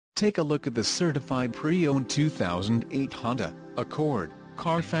Take a look at the certified pre-owned 2008 Honda Accord.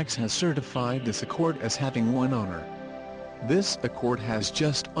 Carfax has certified this Accord as having one owner. This Accord has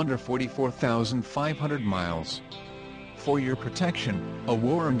just under 44,500 miles. For your protection, a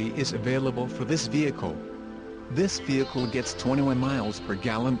warranty is available for this vehicle. This vehicle gets 21 miles per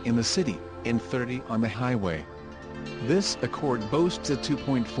gallon in the city, and 30 on the highway. This Accord boasts a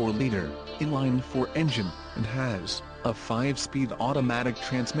 2.4-liter inline-4 engine, and has a 5-speed automatic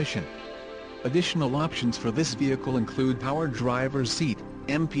transmission. Additional options for this vehicle include power driver's seat,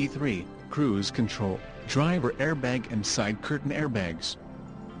 MP3, cruise control, driver airbag and side curtain airbags.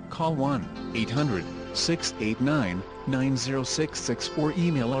 Call 1-800-689-9066 or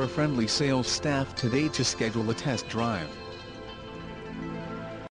email our friendly sales staff today to schedule a test drive.